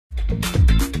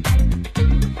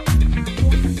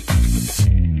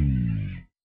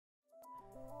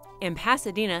In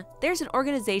Pasadena, there's an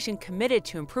organization committed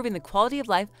to improving the quality of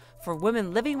life for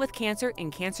women living with cancer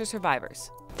and cancer survivors.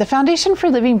 The Foundation for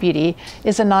Living Beauty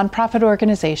is a nonprofit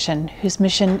organization whose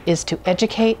mission is to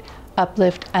educate,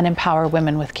 uplift, and empower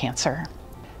women with cancer.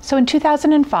 So in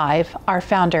 2005, our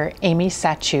founder, Amy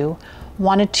Satchu,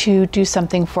 wanted to do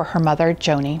something for her mother,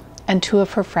 Joni, and two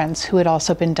of her friends who had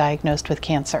also been diagnosed with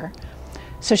cancer.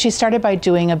 So she started by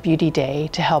doing a beauty day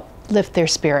to help lift their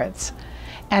spirits.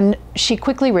 And she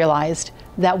quickly realized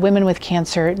that women with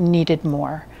cancer needed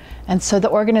more. And so the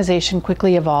organization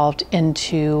quickly evolved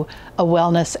into a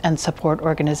wellness and support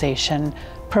organization,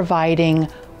 providing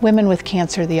women with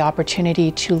cancer the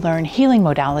opportunity to learn healing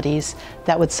modalities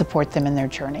that would support them in their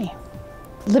journey.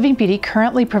 Living Beauty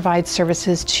currently provides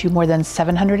services to more than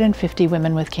 750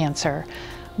 women with cancer.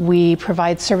 We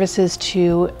provide services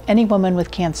to any woman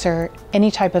with cancer, any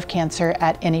type of cancer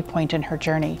at any point in her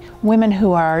journey. Women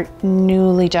who are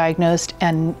newly diagnosed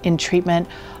and in treatment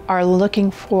are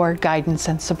looking for guidance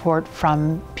and support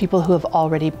from people who have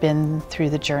already been through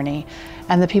the journey.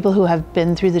 And the people who have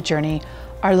been through the journey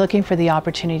are looking for the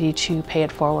opportunity to pay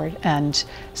it forward and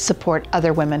support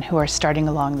other women who are starting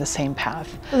along the same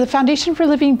path. The Foundation for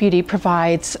Living Beauty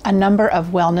provides a number of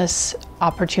wellness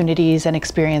opportunities and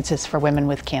experiences for women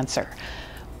with cancer.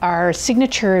 Our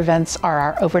signature events are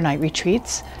our overnight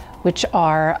retreats, which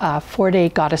are a 4-day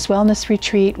goddess wellness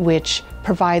retreat, which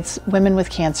provides women with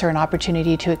cancer an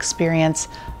opportunity to experience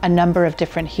a number of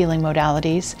different healing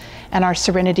modalities, and our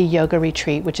Serenity Yoga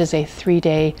retreat, which is a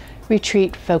 3-day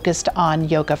retreat focused on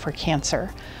yoga for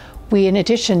cancer. We, in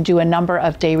addition, do a number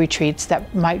of day retreats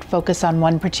that might focus on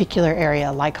one particular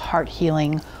area, like heart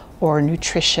healing or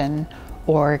nutrition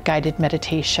or guided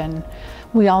meditation.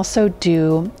 We also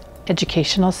do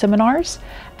educational seminars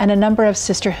and a number of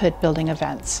sisterhood building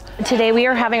events. Today we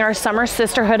are having our summer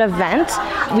sisterhood event.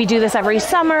 We do this every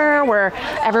summer where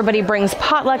everybody brings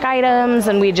potluck items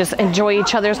and we just enjoy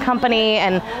each other's company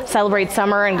and celebrate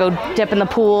summer and go dip in the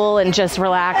pool and just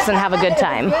relax and have a good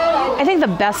time. I think the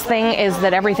best thing is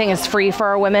that everything is free for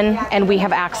our women and we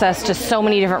have access to so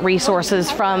many different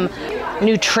resources, from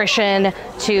nutrition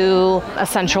to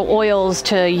essential oils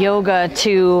to yoga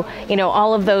to,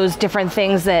 all of those different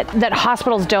things that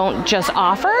hospitals don't just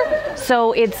offer.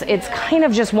 So it's kind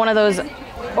of just one of those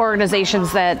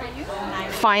organizations that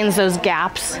finds those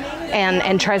gaps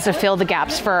and tries to fill the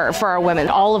gaps for our women.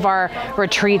 All of our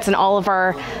retreats and all of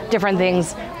our different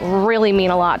things really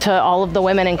mean a lot to all of the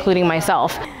women, including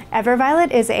myself.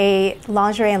 Everviolet is a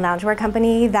lingerie and loungewear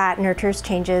company that nurtures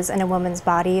changes in a woman's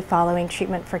body following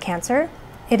treatment for cancer.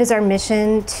 It is our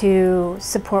mission to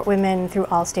support women through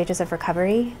all stages of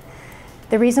recovery.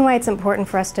 The reason why it's important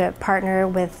for us to partner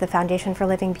with the Foundation for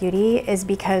Living Beauty is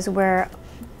because we're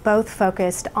both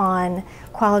focused on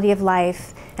quality of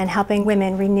life and helping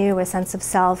women renew a sense of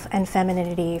self and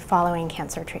femininity following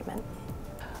cancer treatment.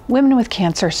 Women with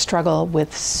cancer struggle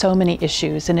with so many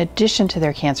issues in addition to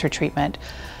their cancer treatment.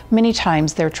 Many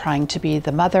times they're trying to be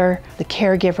the mother, the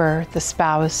caregiver, the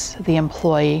spouse, the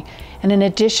employee, and in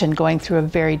addition going through a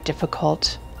very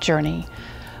difficult journey.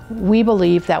 We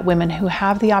believe that women who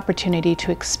have the opportunity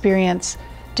to experience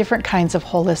different kinds of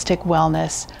holistic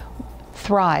wellness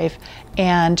thrive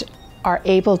and are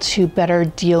able to better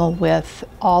deal with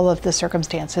all of the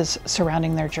circumstances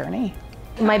surrounding their journey.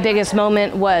 My biggest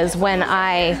moment was when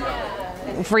I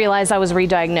realized I was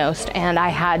re-diagnosed and I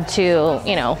had to,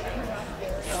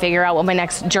 figure out what my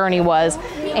next journey was,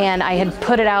 and I had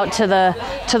put it out to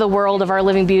the world of our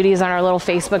Living Beauties on our little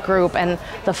Facebook group, and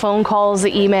the phone calls,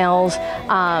 the emails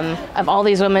of all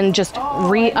these women just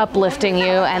uplifting you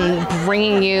and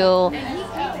bringing you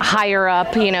higher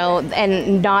up,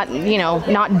 and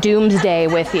not doomsday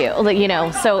with you,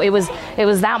 So it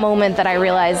was that moment that I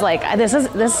realized, this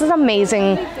is an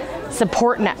amazing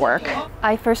support network.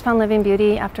 I first found Living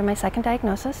Beauty after my second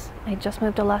diagnosis. I just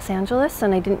moved to Los Angeles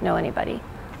and I didn't know anybody.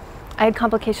 I had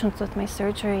complications with my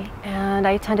surgery and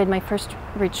I attended my first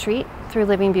retreat through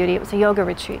Living Beauty. It was a yoga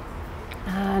retreat.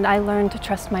 And I learned to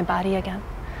trust my body again,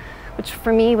 which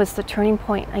for me was the turning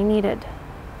point I needed.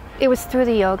 It was through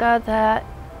the yoga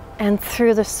and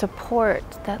through the support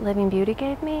that Living Beauty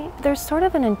gave me. There's sort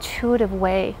of an intuitive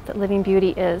way that Living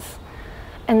Beauty is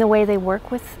and the way they work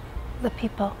with the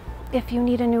people. If you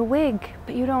need a new wig,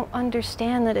 but you don't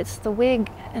understand that it's the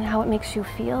wig and how it makes you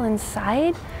feel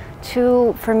inside,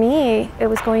 for me, it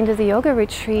was going to the yoga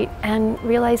retreat and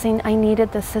realizing I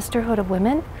needed the sisterhood of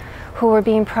women who were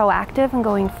being proactive and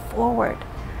going forward.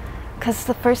 Because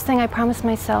the first thing I promised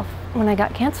myself when I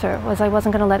got cancer was I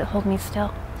wasn't going to let it hold me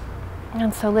still.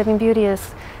 And so Living Beauty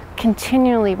has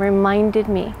continually reminded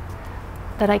me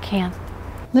that I can.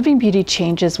 Living Beauty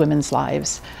changes women's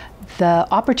lives. The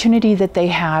opportunity that they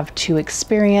have to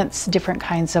experience different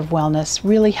kinds of wellness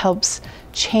really helps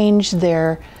change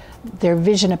their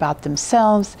vision about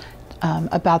themselves,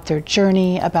 about their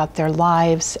journey, about their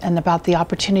lives, and about the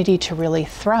opportunity to really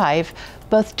thrive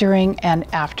both during and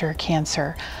after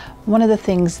cancer. One of the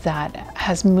things that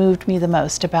has moved me the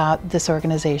most about this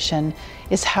organization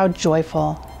is how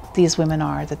joyful these women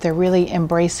are, that they're really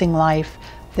embracing life,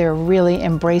 they're really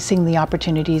embracing the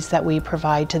opportunities that we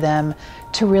provide to them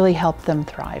to really help them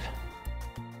thrive.